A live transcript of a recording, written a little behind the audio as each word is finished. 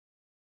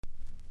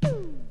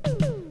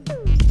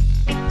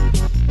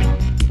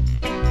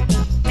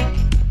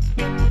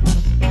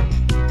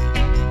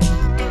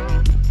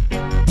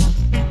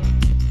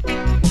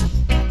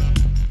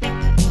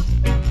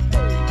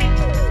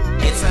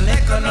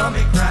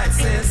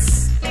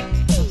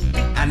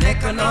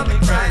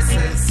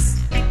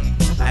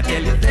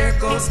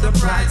enormous the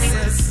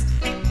prices,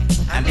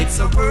 and it's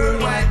a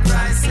worldwide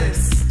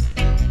crisis.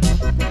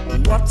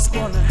 What's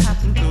gonna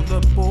happen to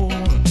the poor?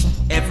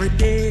 Every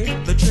day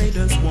the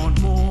traders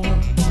want more.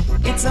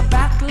 It's a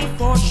battle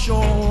for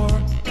sure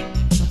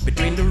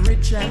between the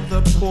rich and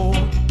the poor.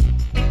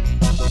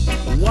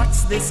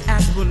 What's this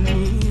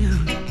agony?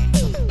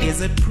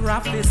 Is it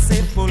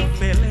prophecy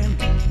fulfilling?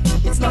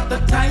 It's not the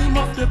time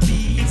of the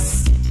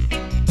peace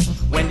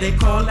when they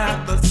call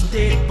out the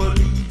state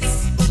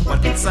police,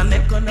 but it's an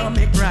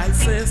economic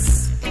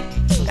crisis,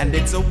 and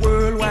it's a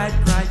worldwide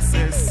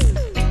crisis.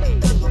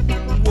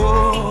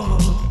 Whoa,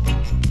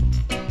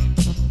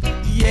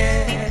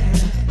 yeah.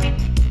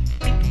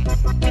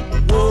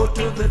 Woe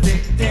to the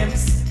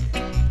victims,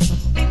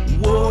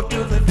 woe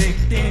to the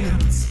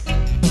victims.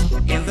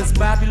 In this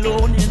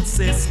Babylonian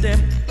system,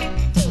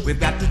 we've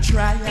got to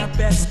try our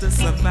best to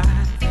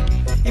survive.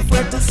 If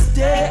we're to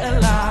stay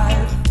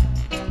alive,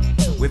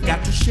 we've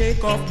got to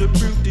shake off the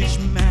brutish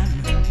man.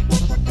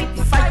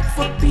 Fight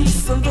for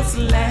peace in this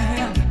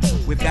land.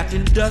 We've got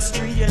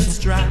industrial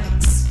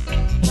strikes,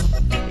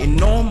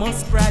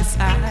 enormous price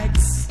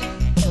hikes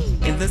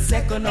in this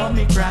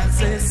economic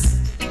crisis,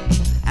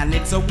 and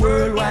it's a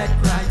worldwide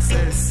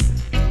crisis.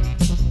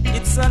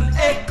 It's an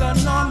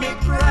economic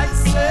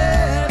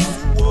crisis.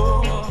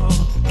 Whoa,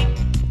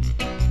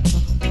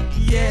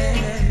 yeah.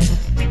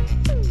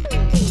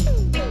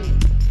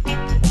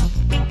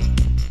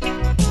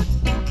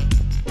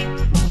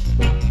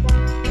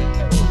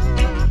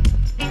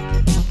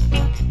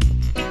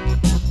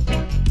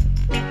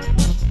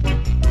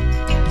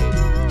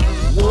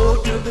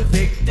 Woe to the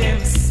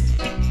victims,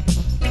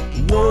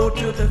 woe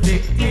to the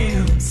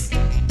victims.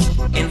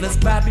 In this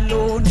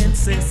Babylonian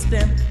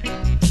system,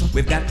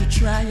 we've got to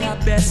try our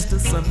best to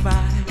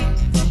survive.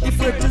 If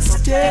we're to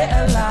stay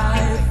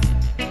alive,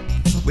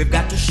 we've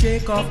got to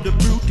shake off the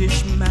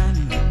brutish man.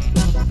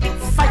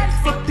 Fight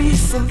for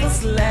peace in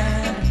this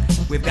land.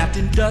 We've got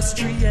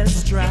industrial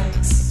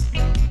strikes,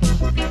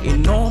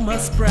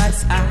 enormous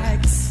price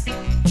hikes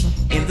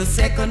in this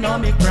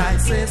economic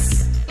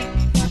crisis,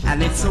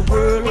 and it's a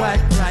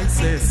worldwide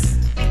crisis.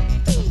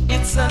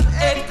 It's an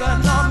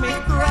economic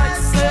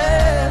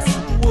crisis.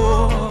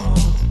 Whoa,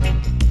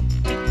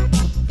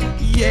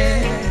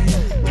 yeah.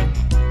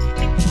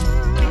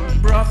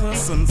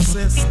 Brothers and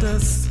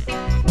sisters,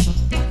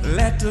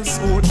 let us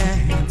hold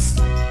hands.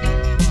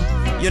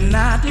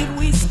 United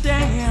we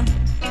stand,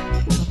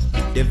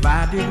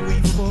 divided we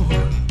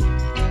fall.